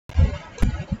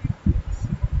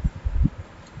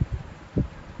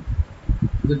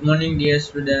Good morning, dear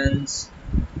students.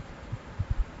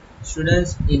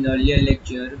 Students, in earlier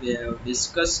lecture, we have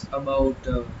discussed about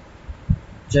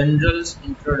general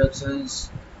introductions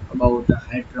about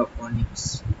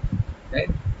hydroponics. Right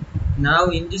now,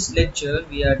 in this lecture,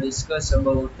 we are discuss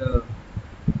about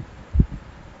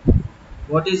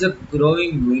what is a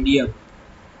growing medium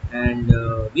and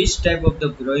which type of the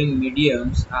growing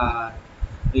mediums are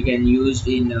we can use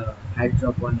in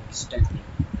hydroponics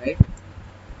technique. Right.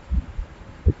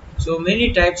 So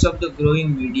many types of the growing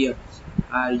mediums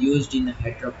are used in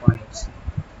hydroponics.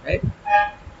 Right.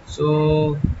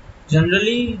 So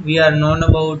generally we are known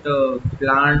about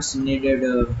plants needed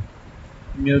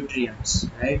nutrients,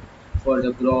 right, for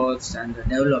the growth and the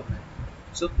development.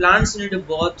 So plants need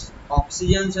both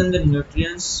oxygen and the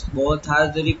nutrients, both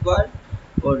are the required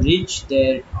for reach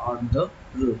there on the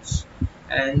roots.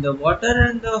 And the water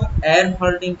and the air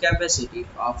holding capacity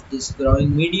of these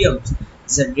growing mediums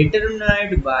is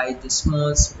determined by the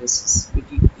small spaces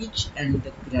between each and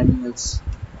the granules,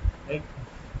 right?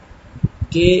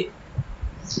 Okay,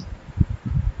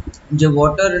 જે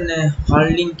water અને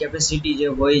holding capacity જે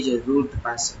હોય છે route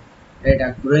પાસે, right,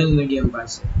 આ growing medium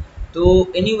પાસે, તો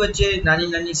એની વચ્ચે નાની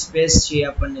નાની સ્પેસ છે એ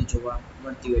આપણને જોવા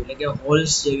મળતી હોય, એટલે કે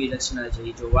હોલ્સ જેવી રચના છે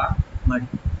એ જોવા મળે.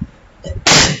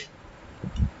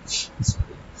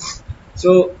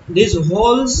 So these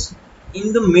holes in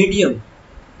the medium,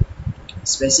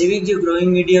 specific જે ગ્રોઈંગ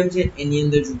મીડિયમ છે એની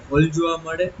અંદર જો હોલ જોવા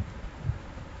મળે,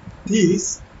 these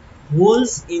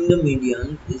holes in the medium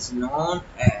is known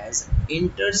as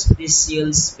interstitial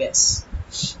space.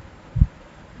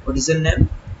 What is the name?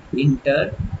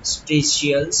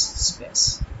 Interstitial space,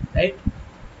 right?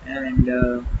 And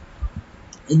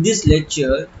in this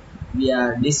lecture we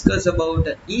are discuss about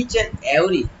each and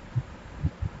every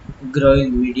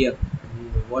growing medium.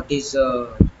 What is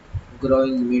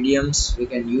growing mediums we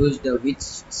can use, the which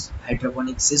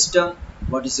hydroponic system,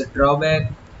 what is the drawback,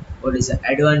 what is the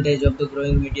advantage of the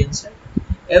growing mediums,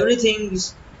 everything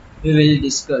we will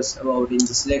discuss about in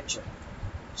this lecture.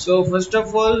 So first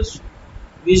of all,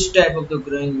 which type of the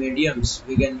growing mediums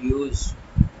we can use: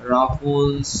 rock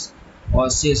wools,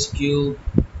 osseous cube,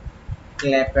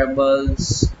 clay pebbles,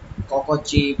 cocoa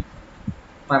chip,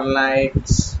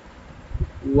 perlites,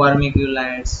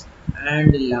 vermiculites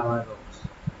and lava rocks.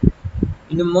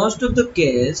 In most of the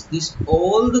case, this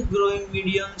all the growing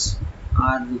mediums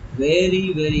are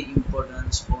very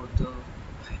important for the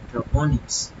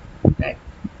hydroponics, right?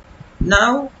 Now,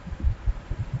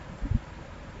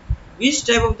 which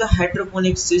type of the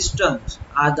hydroponic systems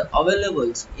are the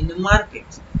available in the market?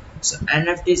 So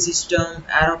NFT system,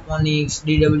 aeroponics,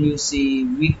 DWC,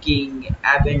 wicking,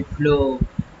 ebb and flow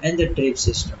and the drip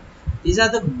system. These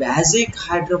are the basic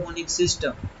hydroponic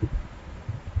system.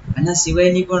 આના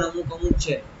સિવાયની પણ અમુક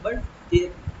છે, but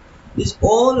these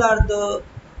all are the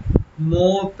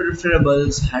more preferable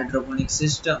hydroponic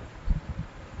system,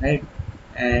 right?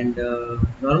 And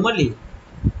normally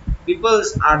people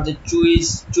are the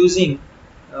choosing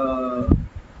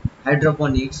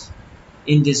hydroponics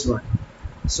in this one.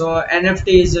 So NFT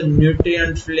is a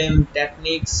nutrient film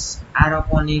techniques,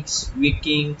 aeroponics,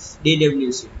 wickings,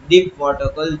 DWC, deep water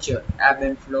culture, ebb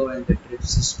and flow and the drip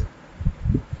system.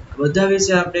 બધા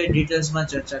વિશે આપણે ડિટેલ્સમાં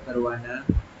ચર્ચા કરવાના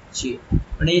છીએ,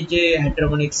 પણ એ જે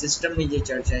hydroponic સિસ્ટમની જે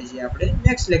ચર્ચા છે આપણે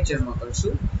નેક્સ્ટ લેક્ચરમાં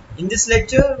કરશું. In this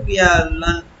lecture we are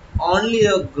learn only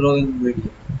a growing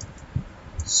medium.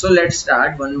 So let's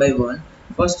start one by one.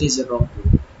 First is a rock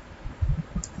wool,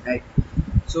 right?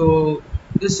 So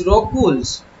these rock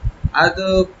wools are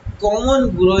the common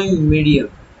growing medium,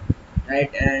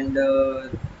 right? And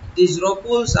these rock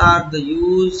wools are the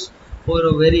use for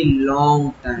a very long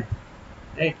time,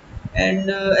 right? And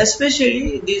especially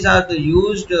these are the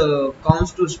used comes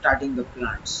to starting the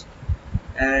plants,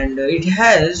 and it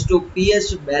has to pH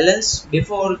balance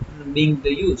before being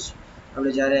the use.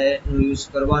 આપણે જ્યારે use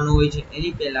કરવાનો હોય છે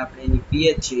એની પહેલા આપણે એની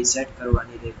pH છે set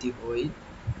કરવાની રહેતી હોય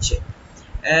છે.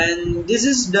 And this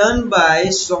is done by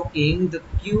soaking the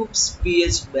cube's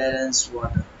pH balanced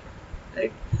water,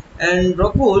 right? And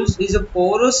rock wools is a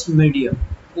porous medium,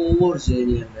 pores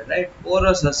એની અંદર, right?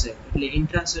 porous હશે એટલે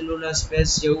intracellular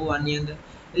space જેવું આની અંદર,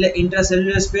 એટલે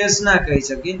intracellular space ના કહી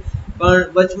શકીએ પણ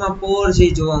વચમાં પોર છે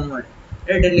જોવા મળે,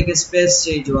 right? એટલે કે સ્પેસ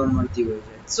છે જોવા મળતી હોય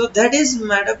છે. So that is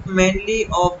made up mainly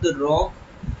of the rock,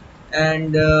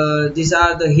 and these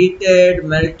are the heated,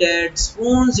 melted,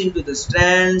 spoons into the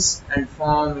strands and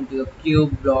form into the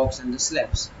cube blocks and the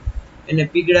slabs. એને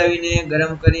પીગળાવીને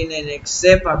ગરમ કરીને એને એક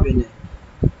શેપ આપીને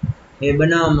એ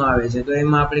બનાવવામાં આવે છે. તો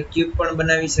એમાં આપણે ક્યુબ પણ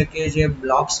બનાવી શકીએ છીએ,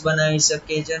 બ્લોક્સ બનાવી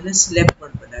શકીએ છીએ અને સ્લેબ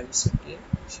પણ બનાવી શકીએ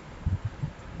છીએ.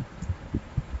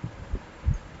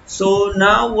 So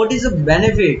now what is the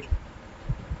benefit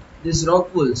these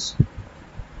rock pools,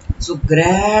 so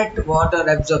great water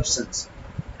absorptions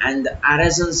and the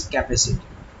aeration capacity,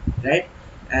 right?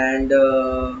 And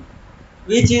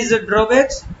which is the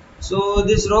drawbacks? So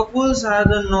these rock pools are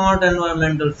the not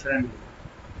environmental friendly,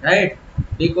 right?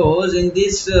 Because in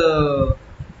this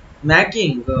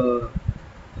making,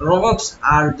 rocks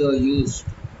are the used,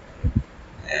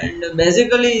 and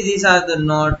basically these are the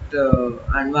not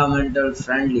environmental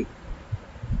friendly,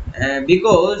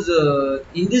 because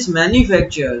in this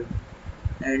manufacture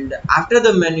and after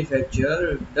the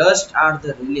manufacture dust are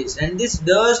the release, and this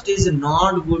dust is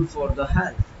not good for the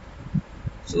health.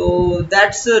 So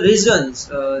that's the reasons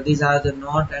these are the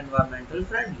not environmental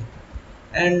friendly.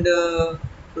 And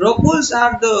rock pools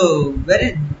are the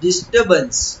very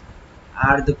disturbance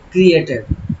are the created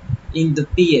in the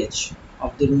pH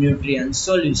of the nutrient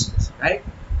solutions, right?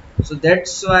 So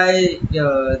that's why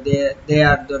they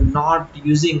are the not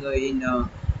using in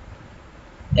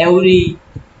every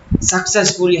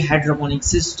successfully hydroponic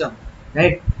system,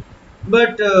 right?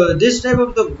 But this type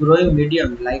of the growing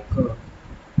medium like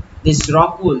these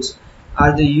rock pools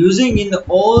are the using in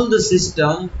all the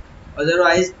system,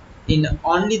 otherwise in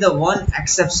only the one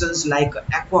exceptions like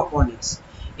aquaponics.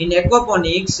 In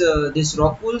aquaponics, these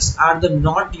rock pools are the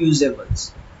not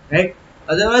usables, right?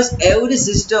 Otherwise every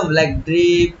system like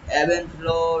drip, ebb and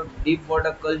flow, deep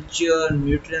water culture,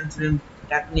 nutrient film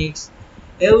techniques,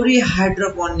 every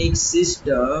hydroponic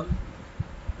system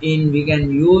in we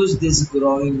can use these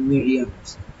growing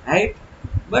mediums, right?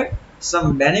 But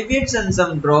some benefits and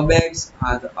some drawbacks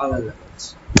are available.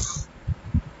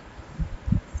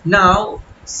 Now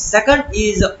second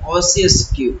is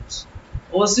osseous cubes.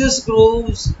 Osseous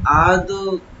cubes are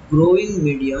the growing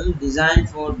medium designed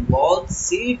for both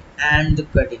seed and the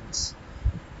cuttings.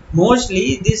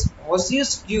 Mostly these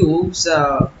osseous cubes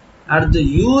are the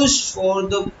used for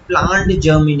the plant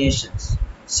germinations,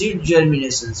 seed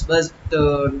germinations, but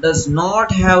does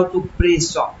not have to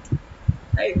pre-soft,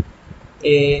 right?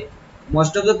 A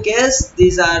most of the case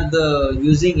these are the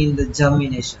using in the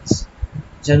germination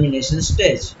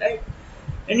stage, right?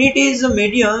 And it is a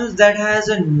medium that has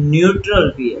a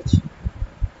neutral pH,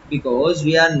 because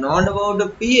we are not about the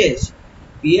pH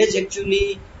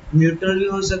actually neutral भी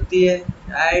हो सकती है,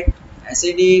 right?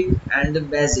 Acidic and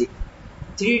basic,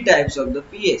 three types of the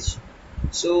pH.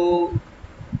 So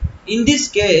in this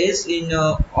case in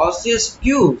osseous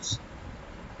cubes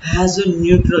has a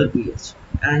neutral pH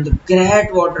and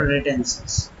great water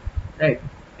retentions, right?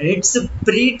 And it's a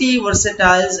pretty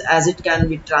versatile as it can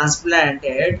be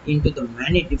transplanted into the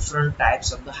many different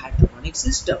types of the hydroponic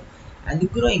system and the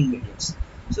growing mediums.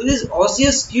 So these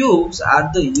osseous cubes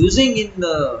are the using in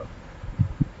the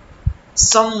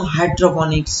some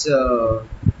hydroponics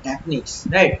techniques,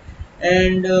 right?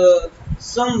 And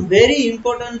some very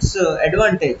important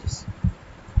advantages,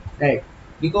 right?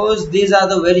 Because these are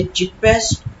the very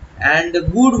cheapest and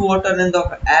good water and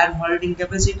the air holding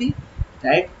capacity,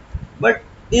 right? But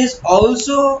this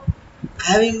also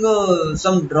having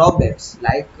some drawbacks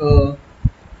like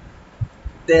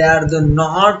they are the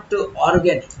not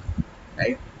organic,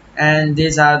 right? And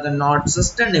these are the not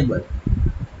sustainable.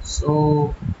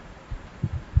 So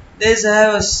these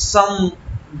have some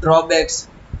drawbacks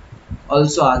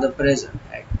also are the present,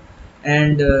 right?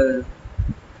 And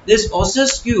these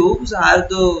osseous cubes are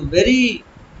the very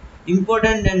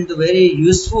important and very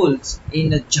useful in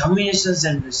the germinations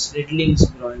and seedlings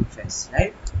growing phase,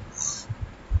 right?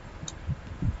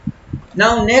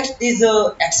 Now next is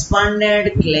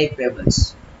expanded clay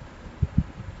pebbles.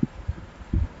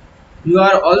 You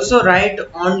are also right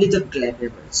only the clay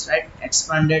pebbles, right?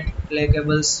 Expanded clay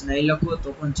pebbles nahi lakho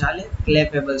to पण chale, clay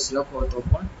pebbles lakho to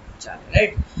पण chale,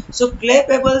 right? So clay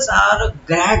pebbles are a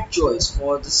great choice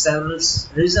for the several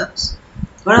reasons.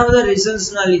 ઘણા બધા reasons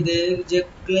ના લીધે જે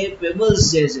clay pebbles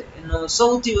જે છે એનો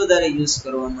સૌથી વધારે યુઝ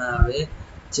કરવામાં આવે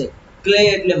છે. ક્લે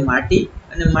એટલે માટી,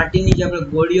 અને માટીની જે આપણે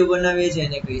ગોળીઓ બનાવીએ છીએ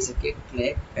એને કહી શકીએ ક્લે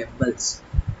પેબલ્સ,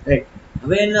 રાઈટ?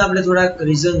 હવે એને આપણે થોડાક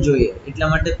રીઝન જોઈએ, એટલા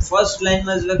માટે ફર્સ્ટ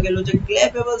લાઈનમાં જ લખેલું છે clay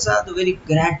pebbles are the very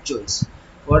great choice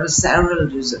four several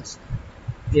reasons.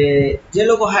 કે જે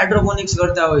લોકો હાઇડ્રોપોનિક્સ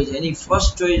કરતા હોય છે એની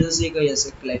ફર્સ્ટ ચોઇસ હશે કઈ હશે?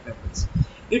 Clay pebbles.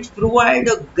 It provide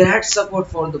a great support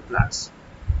for the plants,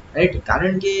 right?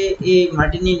 કારણ કે એ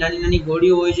માટીની નાની નાની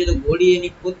ગોળીઓ હોય છે તો ગોળી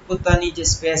એની પોતપોતાની જે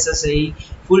સ્પેસ હશે એ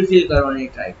ફૂલફિલ કરવાની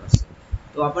ટ્રાય કરશે.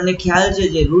 તો આપણને ખ્યાલ છે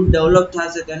જે રૂટ ડેવલપ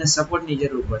થશે તો એને સપોર્ટની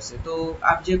જરૂર પડશે. તો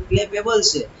આ જે ક્લે પેબલ્સ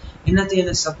છે એનાથી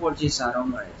એને સપોર્ટ જે સારો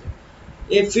મળે છે,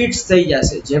 એ ફિટ્સ થઈ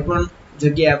જશે જે પણ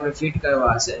જગ્યાએ આપણે ફિટ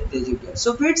કરવા હશે તે જગ્યાએ. સો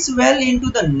fits well into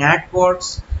the net pots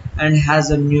and has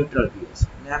a neutral pH.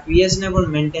 અને આ પીએચ ને પણ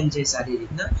મેન્ટેન છે સારી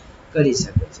રીતના કરી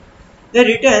શકે છે. They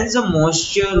retain the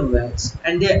moisture wells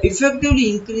and they effectively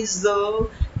increase the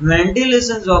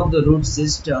ventilations of the root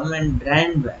system and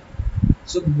drain well.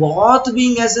 So both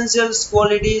being essential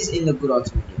qualities in the growth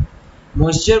medium.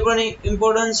 Moisture પણ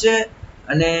ઇમ્પોર્ટન્ટ છે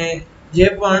અને જે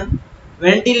પણ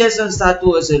વેન્ટિલેશન થતું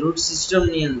હશે રૂટ સિસ્ટમ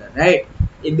ની અંદર right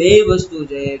એ બે વસ્તુ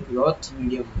છે ગ્રોથ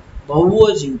મીડિયમ બહુ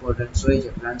જ ઇમ્પોર્ટન્ટ હોય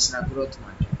છે પ્લાન્ટ્સ ના ગ્રોથ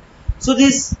માટે. So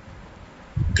these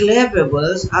clay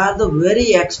pebbles are the very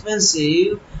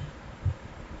expensive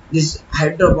this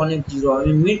hydroponic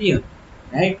growing medium,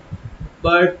 right?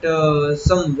 But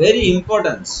some very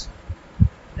importance,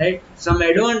 right? Some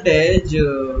advantage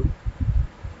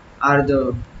are the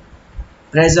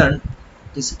present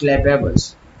is clay pebbles.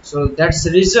 So that's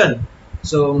the reason.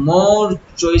 So more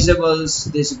choiceables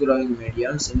these growing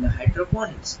mediums in the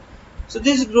hydroponics. So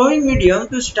this growing medium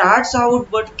to starts out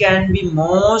but can be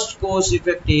most cost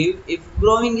effective if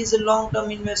growing is a long term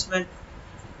investment.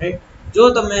 Right જો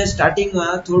તમે સ્ટાર્ટિંગમાં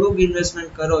થોડુંક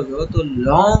investment કરો છો તો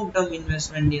long term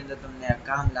ઇન્વેસ્ટમેન્ટની અંદર તમને આ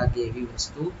કામ લાગે એવી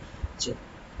વસ્તુ છે.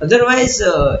 Otherwise,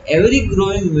 every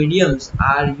growing mediums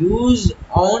are used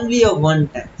only a one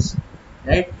times,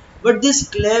 right? But these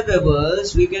clay pebbles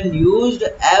we can use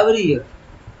every year,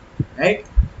 right?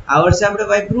 આ વર્ષે આપણે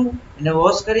વાપરું એને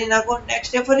વોશ કરી નાખો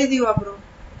નેક્સ્ટ ડે ફરીથી વાપરો,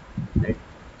 right?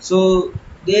 So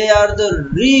they are the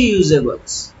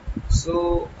reusables. So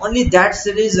only that's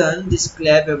the reason these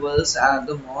clay pebbles are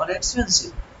the more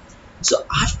expensive. So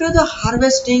after the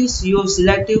harvesting your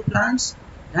selective plants,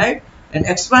 right, and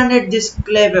expanded these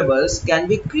clay pebbles can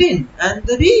be cleaned and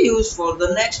reused for the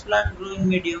next plant growing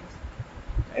medium,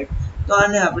 right? તો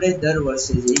આને આપણે દર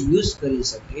વર્ષે જે use કરી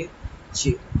શકીએ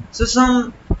છીએ. So some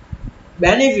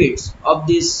benefits of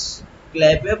these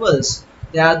clay pebbles,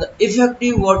 they are the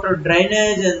effective water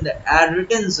drainage and the air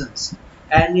retentions.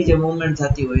 એની જે મૂવમેન્ટ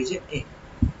થતી હોય છે એ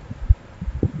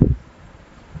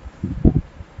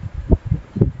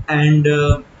and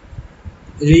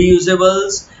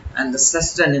reusables and the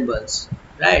sustainables,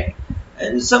 right?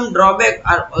 And some drawback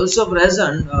are also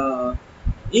present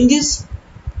in this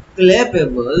clay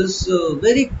pebbles.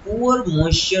 Very poor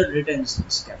moisture retention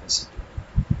capacity.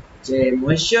 જે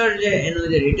moisture છે એનું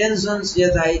જે રિટેન્શન્સ જે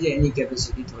થાય છે એની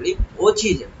કેપેસિટી થોડી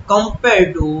ઓછી છે compare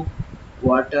to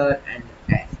water and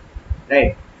air,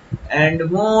 right? And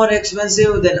more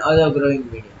expensive than other growing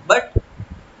medium. But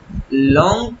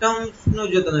long term નું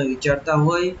જો તમે વિચારતા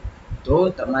હોય તો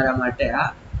તમારા માટે આ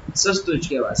સસ્તું જ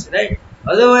કહેવાશે, right?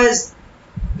 Otherwise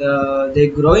the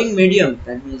growing medium,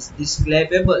 that means these clay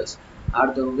pebbles, are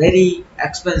the very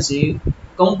expensive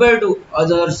compared to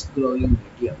others growing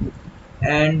medium.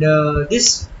 And this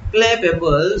clay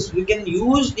pebbles we can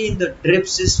use in the drip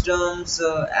systems,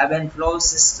 ebb and flow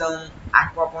system,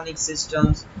 aquaponic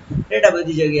systems. આ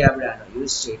બધી જગ્યાએ આપણે આનો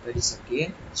use કરી શકીએ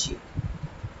છીએ.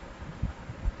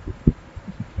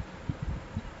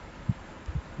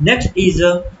 Next is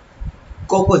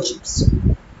cocoa chips.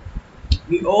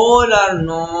 We all are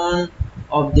known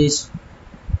of these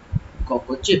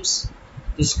cocoa chips.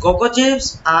 These cocoa chips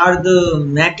are the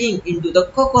making into the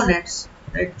coconuts,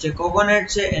 right? જે coconut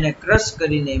છે એને crush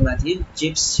કરીને એમાંથી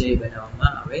chips છે બનાવવામાં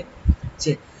આવે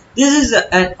છે. This is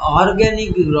an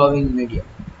organic growing medium.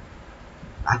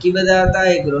 બાકી બધા હતા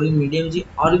એ growing medium જે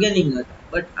organic હતા,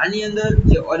 but આની અંદર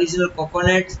જે original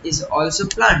coconut is also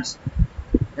plants,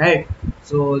 right?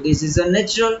 So this is a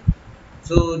natural.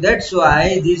 So that's why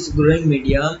this growing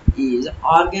medium is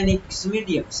organic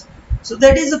mediums. So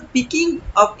that is a picking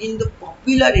up in the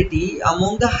popularity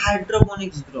among the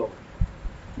hydroponics growers.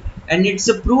 And it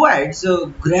provides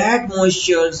great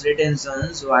moisture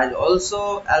retentions while also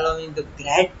allowing the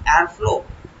great airflow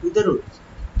to the roots.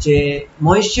 જે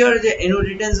moisture છે એનું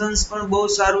રિટેન્શન્સ પણ બહુ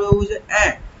સારું એવું છે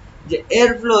and જે air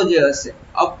flow જે હશે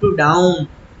અપ ટુ ડાઉન,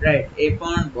 રાઈટ, એ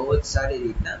પણ બહુ જ સારી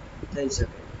રીતના થઈ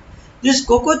શકે. This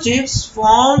cocoa chips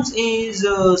forms is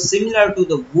similar to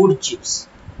the wood chips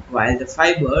while the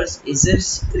fibers is a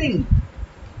spring,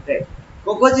 right?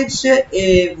 Cocoa chips છે એ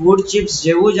વુડ ચિપ્સ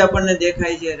જેવું જ આપણને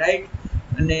દેખાય છે, રાઈટ?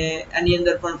 અને આની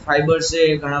અંદર પણ ફાઈબર્સ છે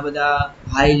ઘણા બધા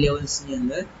હાઈ લેવલ્સ ની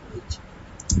અંદર હોય છે.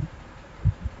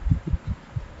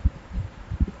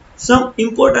 Some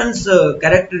important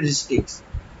characteristics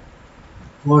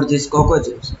for these cocoa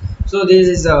chips. So this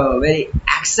is a very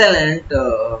excellent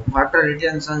water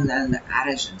retention and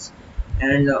aerations,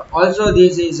 and also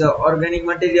this is organic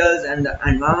materials and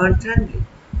environment friendly,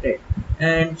 right?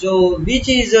 And so which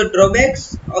is the drawbacks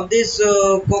of this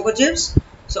cocoa chips?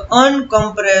 So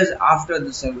uncompressed after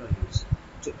the several use.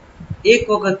 So એક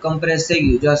વખત compress થઈ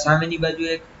ગયું, જો સામેની બાજુ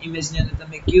એક image ની અંદર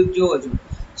તમે ક્યુબ જોવો છો.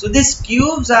 So these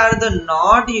cubes are the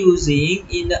not using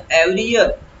in the every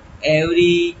year,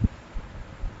 every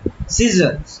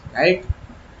seasons, right?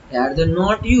 They are the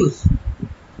not used.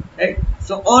 right?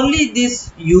 So only this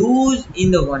use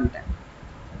in the one time,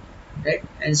 right?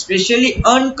 And especially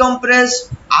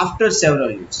uncompressed after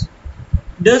several use.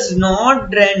 Does not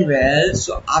drain well,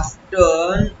 so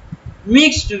often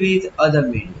mixed with other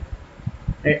media.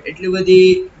 Right? એટલી બધી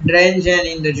drain છે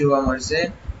એની અંદર જોવા મળશે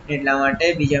એટલા માટે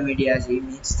બીજા media છે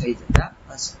મિક્સ થઈ જતા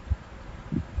હશે.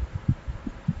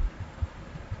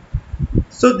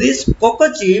 So these cocoa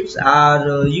chips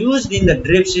are used in the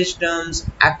drip systems,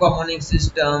 aquaponic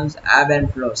systems, ebb and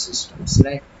flow systems,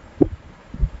 right?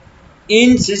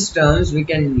 In systems we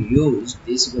can use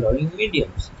these growing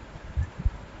mediums.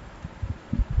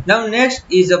 Now next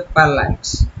is a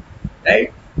pellets, right?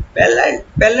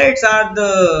 Pellets are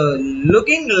the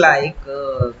looking like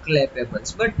clay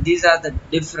pebbles, but these are the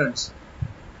difference,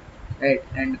 right?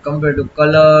 And compared to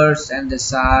colors and the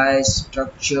size,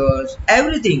 structures,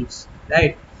 everything,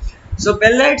 right? So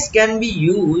pellets can be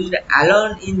used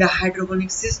alone in the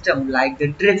hydroponic system like the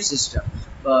drip system,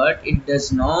 but it does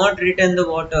not retain the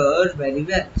water very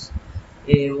well.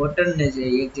 એ વોટરને જે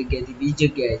એક જગ્યાએથી બીજી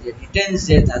જગ્યાએ જે રિટેન્સ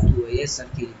જે થતું હોય એ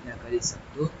સરખી રીતના કરી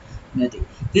શકતું નથી.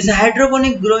 These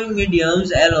hydroponic growing mediums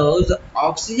allows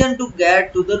oxygen to get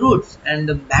to the roots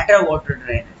and the better water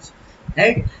drainage,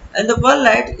 right? And the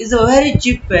perlite is a very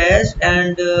cheapest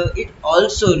and it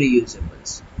also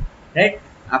reusable, right?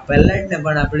 આ perlite ને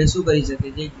પણ આપણે શું કરી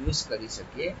શકીએ છીએ યુઝ કરી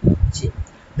શકીએ છીએ.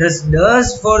 Thus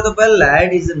dust for the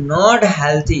perlite is not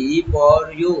healthy for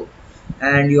you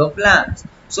and your plants.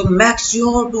 So make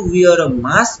sure to wear a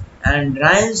mask and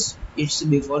rinse it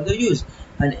before the use.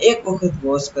 અને એક વખત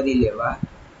વોશ કરી લેવા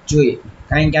જોઈએ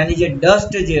કારણ કે આની જે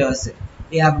ડસ્ટ જે હશે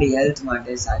એ આપણી હેલ્થ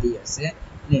માટે સારી હશે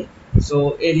નહીં. સો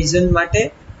એ રીઝન માટે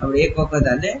આપણે એક વખત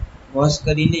આને વોશ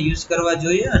કરીને યુઝ કરવા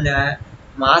જોઈએ અને આ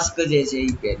માસ્ક જે છે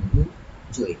એ પહેરવું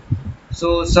જોઈએ.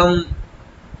 સો સમ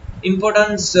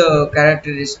importance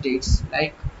characteristics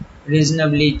like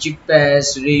reasonably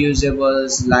cheapest,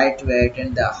 reusables, lightweight,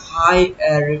 and the high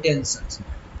air retentions.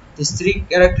 These three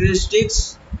characteristics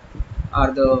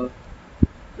are the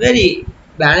very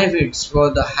benefits for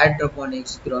the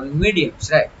hydroponics growing mediums,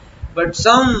 right? But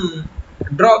some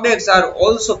drawbacks are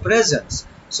also present.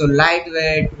 So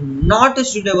lightweight, not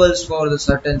suitable for the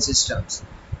certain systems,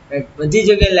 right? બધી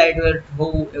જગ્યાએ lightweight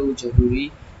હોવું એવું જરૂરી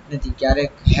નથી.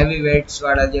 ક્યારેક heavy weights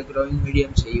વાળા જે growing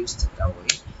mediums છે યુઝ થતા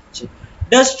હોય છે.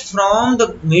 Dust from the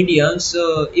mediums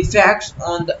effects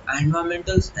on the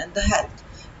environmentals and the health.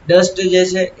 Dust જે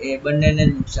છે એ બંનેને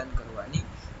નુકસાન કરવાની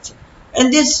છે. And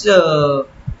this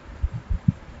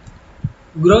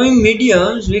growing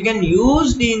mediums we can use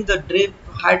in the drip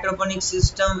hydroponic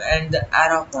system and the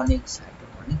aeroponics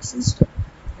hydroponic system,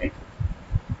 right?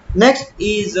 Next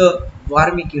is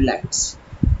vermiculites.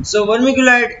 So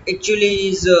vermiculite actually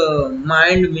is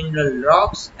mined mineral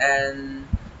rocks, and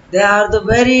they are the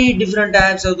very different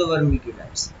types of the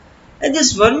vermiculites. And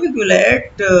this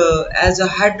vermiculite as a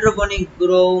hydroponic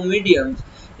grow medium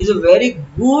is a very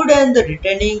good and the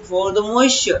retaining for the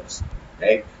moistures,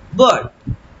 right? But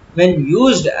when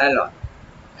used alone,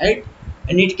 right?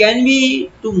 And it can be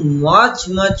too much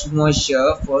moisture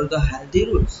for the healthy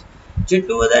roots.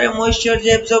 જેટલું વધારે moisture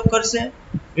જે absorb કરશે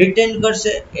written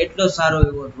કરશે એટલો સારો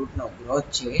એવો રૂટનો growth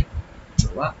છે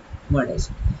જોવા મળે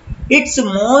છે. It's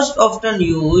most often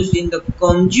used in the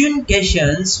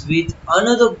conjugations with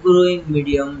another growing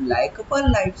medium like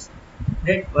perlites,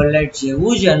 right? Perlite જેવું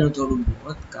જ આનું થોડું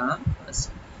बहुत કામ હશે.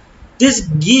 This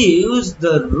gives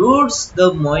the roots the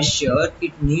moisture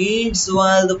it needs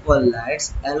while the perlites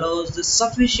allows the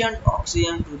sufficient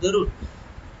oxygen to the root.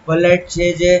 Perlite છે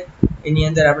જે એની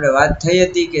અંદર આપણે વાત થઈ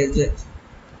હતી કે જે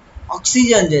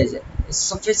ઓક્સિજન જે છે એ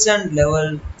સફિશિયન્ટ લેવલ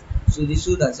સુધી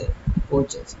શું થશે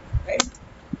પહોંચે છે, right?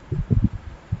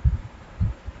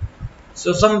 So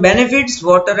some benefits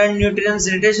water and nutrients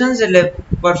retentions એટલે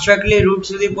perfectly root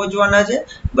સુધી પહોંચવાના છે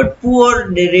but poor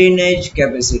drainage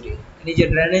capacity. એની જે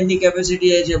ડ્રેનેજ ની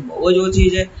કેપેસિટી છે બહુ જ ઓછી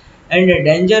છે and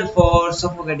danger for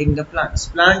suffocating the plants.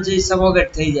 Plant જે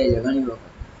સફોકેટ થઈ જાય છે ઘણી વખત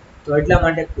તો એટલા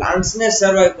માટે પ્લાન્ટ્સ ને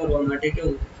સર્વાઈવ કરવા માટે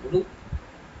કેવું થોડું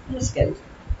મુશ્કેલ છે.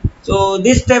 So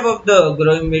this type of the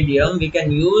growing medium we can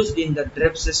use in the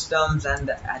drip systems and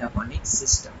the aeroponic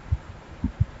system.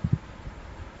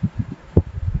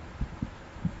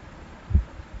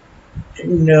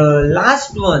 And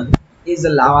last one is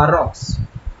the lava rocks.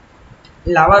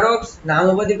 Lava rocks નામ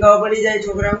ઉપરથી ખબર પડી જાય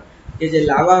છોકરાઓ કે જે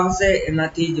લાવા હશે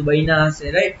એમાંથી જ બન્યા હશે,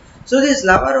 right? So these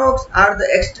lava rocks are the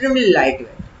extremely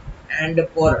lightweight and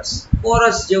porous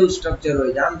જેવું સ્ટ્રક્ચર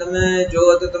હોય છે. આમ તમે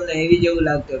જોવો તો તમને હેવી જેવું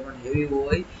લાગતું હોય પણ હેવી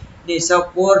હોય નહીં, સબ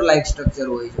પોર લાઈક સ્ટ્રક્ચર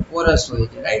હોય છે, પોરસ હોય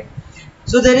છે, right?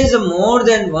 So there is a more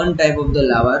than one type of the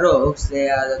lava rocks. They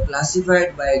are classified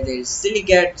by their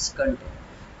silicates content.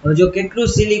 હવે જો કેટલું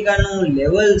સિલિકાનું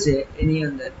લેવલ છે એની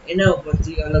અંદર એના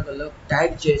ઉપરથી અલગ અલગ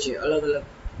ટાઈપ જે છે અલગ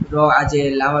અલગ આ જે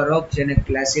લાવા રોક છે એને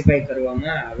ક્લાસિફાઈ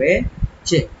કરવામાં આવે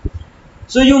છે.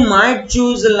 So you might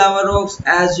choose the lava rocks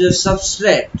as your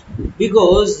substrate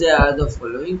because they are the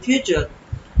following feature: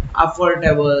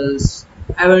 affordable,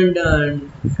 abundant,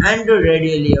 and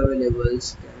readily available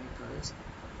chemicals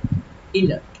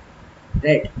inert.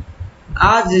 Right.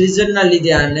 આ જ રીઝનના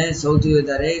લીધે આને સૌથી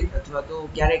વધારે અથવા તો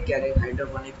ક્યારેક ક્યારેક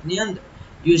હાઇડ્રોપોનિક્સની અંદર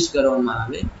યુઝ કરવામાં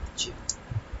આવે છે.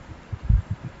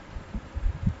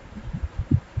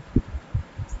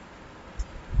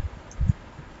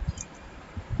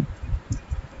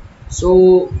 So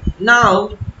now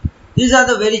these are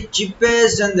the very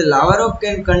cheapest, and the lava rock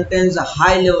can contains a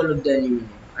high level of the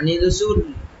aluminium. And in the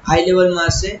high level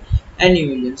mass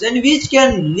aluminium, and which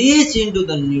can leach into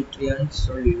the nutrient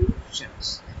solutions.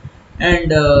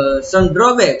 And some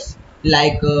drawbacks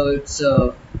like it's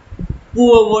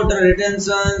poor water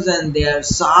retentions and their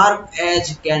sharp edge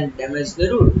can damage the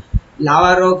root.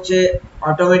 Lava rock છે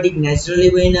automatic naturally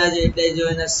બન્યા છે એટલે જો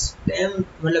એના stem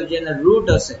મતલબ જે એના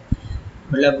route હશે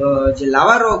મતલબ જે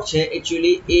લાવા રોક છે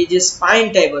એકચ્યુઅલી એ જે સ્પાઇન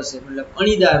ટાઈપ હશે મતલબ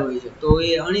અણીદાર હોય છે તો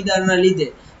એ અણીદારના લીધે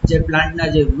જે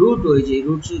પ્લાન્ટના જે રૂટ હોય છે એ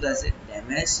રૂટ શું થશે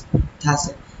ડેમેજ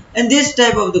થશે. And this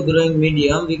type of the growing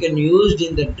medium we can use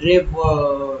in the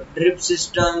drip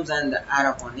systems and the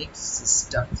aeroponics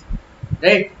systems,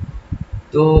 right?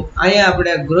 તો અહીંયા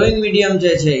આપણે growing medium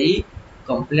જે છે એ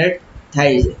complete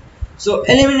થાય છે. So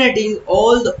eliminating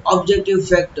all the objective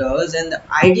factors, and the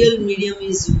ideal medium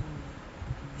is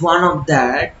one of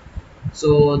that. So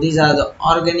these are the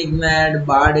organic mat,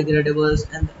 biodegradables,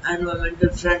 and the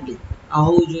environmental friendly.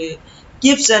 આવું જોઈએ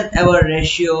keeps an ever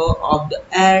ratio of the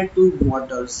air to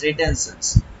water retentions,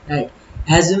 right?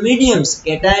 Has a medium's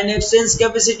cation exchange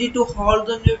capacity to hold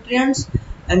the nutrients,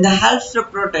 and that helps to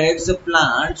protect the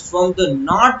plants from the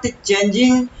not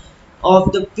changing of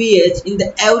the pH in the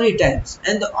every times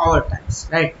and the all times,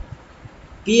 right?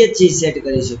 pH set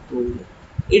કરી શકતું હોય.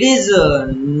 It is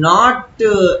not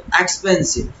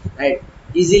expensive, right?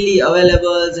 Easily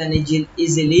available and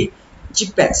easily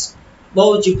cheapest,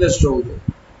 બહુ cheapest હોવું જોઈએ.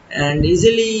 And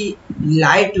easily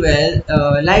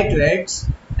lightweight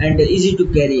and easy to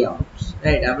carry out,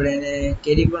 right? આપણે એને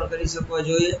કેરી પણ કરી શકવા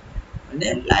જોઈએ અને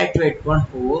લાઇટવેટ પણ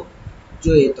હોવો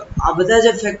જોઈએ. તો આ બધા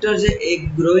જે ફેક્ટર છે એક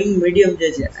ગ્રોઈંગ મીડિયમ જે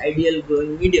છે આઈડિયલ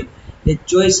ગ્રોઈંગ મીડિયમ એ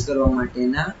ચોઈસ કરવા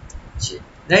માટેના છે,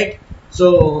 right? So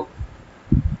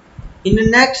in the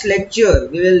next lecture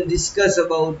we will discuss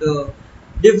about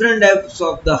different types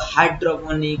of the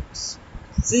hydroponics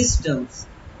systems,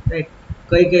 right?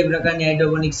 કઈ કઈ પ્રકારની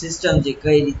હાઇડ્રોપોનિક સિસ્ટમ છે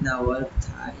કઈ રીતના વર્ક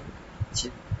થાય છે.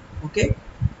 ઓકે.